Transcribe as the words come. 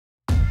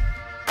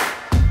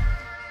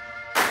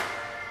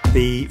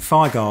The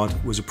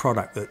Fireguard was a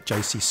product that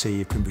JCC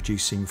have been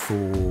producing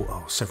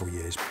for several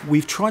years.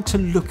 We've tried to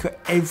look at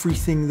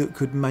everything that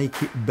could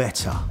make it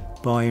better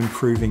by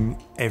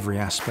improving every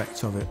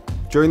aspect of it.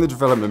 During the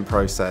development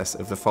process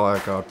of the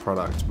Fireguard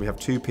product, we have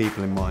two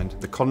people in mind,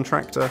 the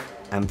contractor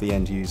and the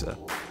end user.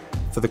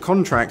 For the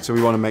contractor,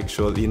 we want to make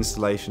sure that the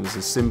installation is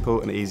as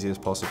simple and easy as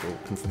possible.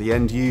 And for the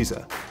end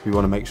user, we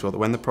want to make sure that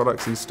when the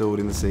product's installed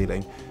in the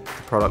ceiling,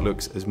 the product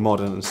looks as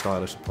modern and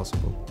stylish as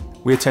possible.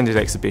 We attended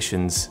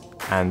exhibitions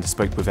and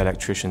spoke with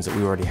electricians that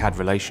we already had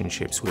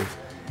relationships with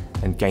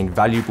and gained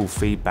valuable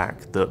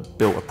feedback that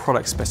built a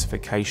product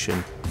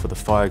specification for the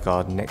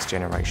Fireguard Next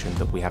Generation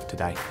that we have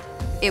today.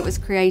 It was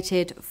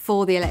created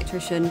for the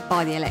electrician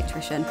by the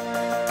electrician.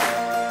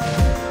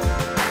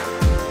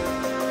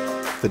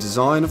 The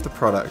design of the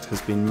product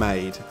has been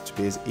made to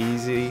be as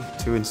easy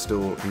to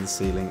install in the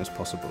ceiling as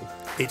possible.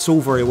 It's all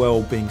very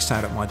well being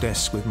sat at my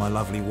desk with my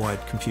lovely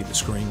wide computer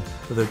screen,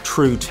 but the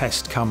true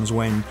test comes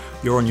when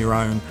you're on your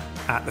own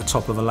at the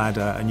top of a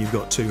ladder and you've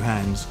got two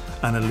hands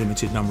and a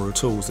limited number of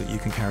tools that you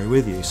can carry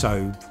with you.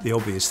 So the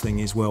obvious thing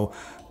is, well,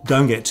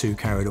 don't get too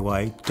carried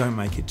away, don't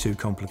make it too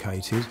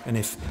complicated, and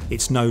if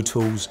it's no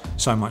tools,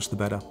 so much the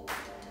better.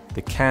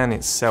 The can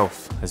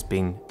itself has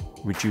been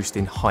reduced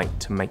in height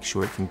to make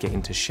sure it can get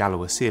into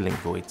shallower ceiling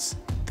voids.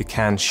 The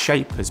can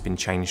shape has been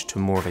changed to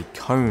more of a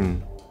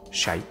cone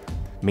shape,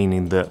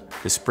 meaning that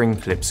the spring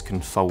clips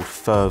can fold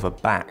further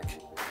back,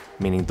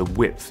 meaning the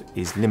width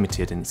is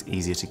limited and it's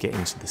easier to get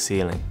into the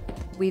ceiling.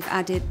 We've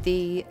added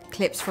the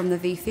clips from the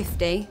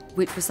V50,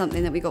 which was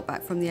something that we got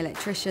back from the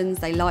electricians.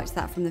 They liked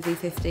that from the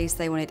V50, so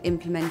they wanted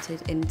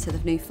implemented into the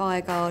new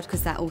Fireguard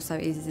because that also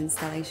eases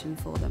installation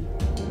for them.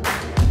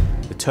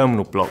 The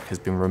terminal block has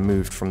been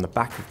removed from the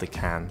back of the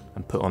can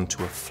and put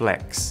onto a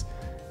flex,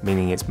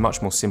 meaning it's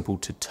much more simple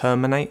to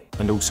terminate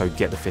and also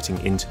get the fitting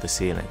into the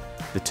ceiling.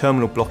 The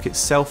terminal block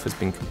itself has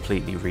been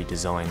completely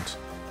redesigned.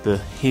 The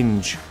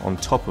hinge on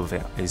top of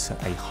it is a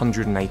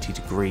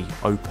 180-degree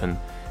open,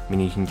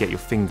 meaning you can get your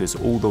fingers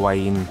all the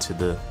way into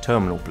the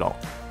terminal block,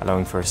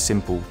 allowing for a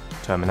simple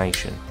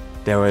termination.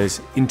 There is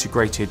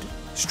integrated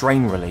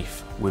strain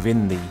relief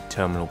within the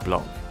terminal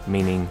block,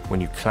 meaning when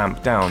you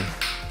clamp down,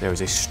 there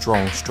is a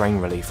strong strain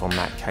relief on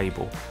that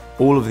cable.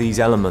 All of these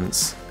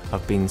elements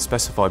have been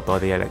specified by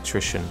the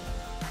electrician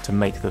to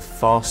make the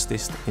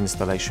fastest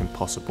installation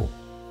possible.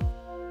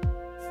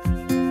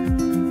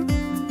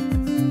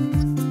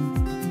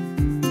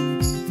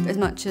 As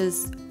much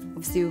as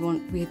obviously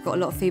we've got a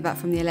lot of feedback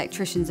from the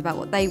electricians about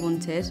what they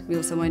wanted, we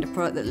also wanted a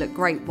product that looked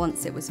great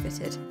once it was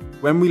fitted.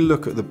 When we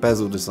look at the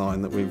bezel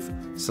design that we've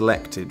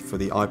selected for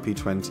the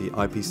IP20,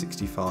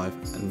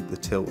 IP65 and the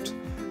Tilt,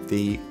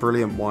 the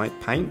brilliant white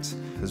paint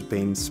has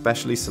been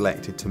specially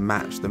selected to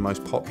match the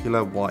most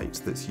popular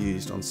white that's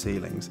used on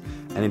ceilings.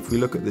 And if we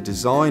look at the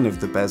design of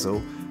the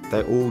bezel,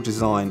 they're all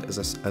designed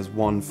as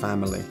one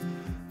family.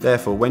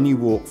 Therefore, when you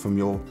walk from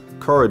your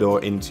corridor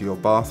into your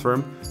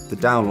bathroom, the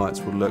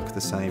downlights will look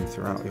the same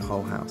throughout your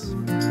whole house.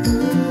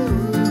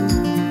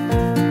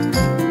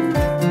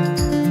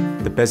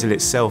 The bezel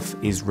itself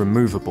is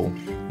removable.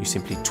 You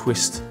simply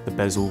twist the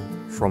bezel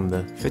from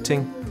the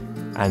fitting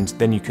and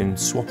then you can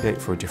swap it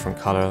for a different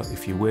colour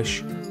if you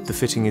wish. The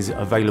fitting is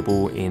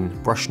available in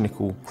brushed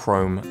nickel,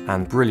 chrome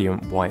and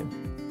brilliant white.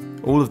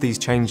 All of these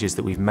changes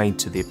that we've made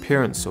to the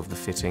appearance of the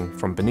fitting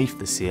from beneath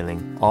the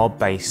ceiling are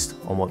based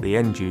on what the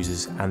end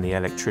users and the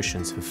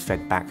electricians have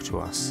fed back to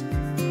us.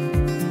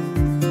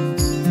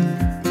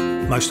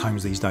 Most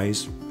homes these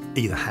days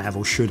either have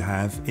or should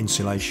have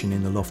insulation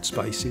in the loft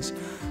spaces.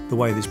 The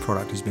way this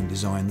product has been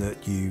designed,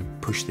 that you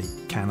push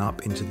the can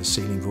up into the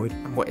ceiling void.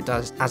 And what it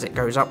does, as it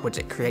goes upwards,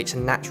 it creates a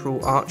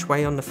natural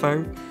archway on the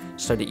foam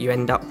so that you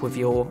end up with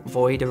your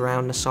void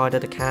around the side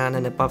of the can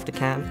and above the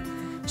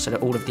can, so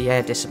that all of the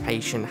air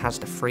dissipation has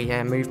the free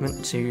air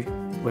movement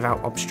without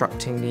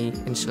obstructing the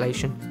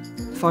insulation.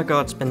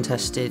 Fireguard's been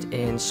tested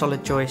in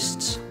solid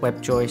joists,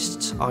 web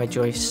joists, eye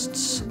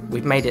joists.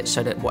 We've made it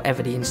so that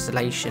whatever the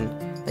installation,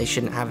 they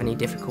shouldn't have any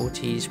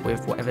difficulties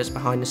with whatever's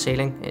behind the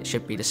ceiling. It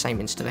should be the same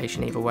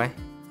installation either way.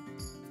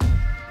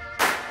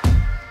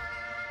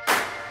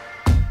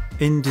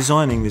 In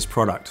designing this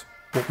product,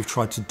 what we've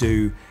tried to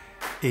do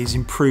is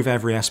improve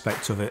every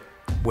aspect of it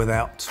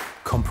without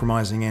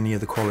compromising any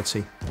of the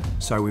quality.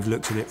 So we've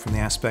looked at it from the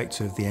aspect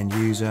of the end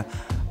user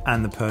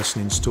and the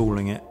person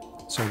installing it,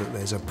 so that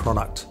there's a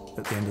product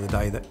at the end of the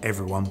day that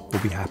everyone will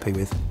be happy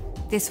with.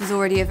 This was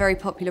already a very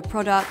popular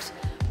product,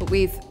 but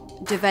we've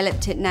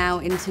developed it now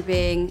into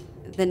being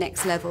the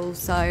next level,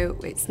 so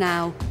it's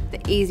now the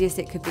easiest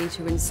it could be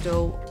to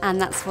install,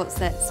 and that's what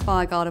sets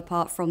Fireguard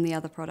apart from the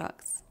other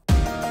products.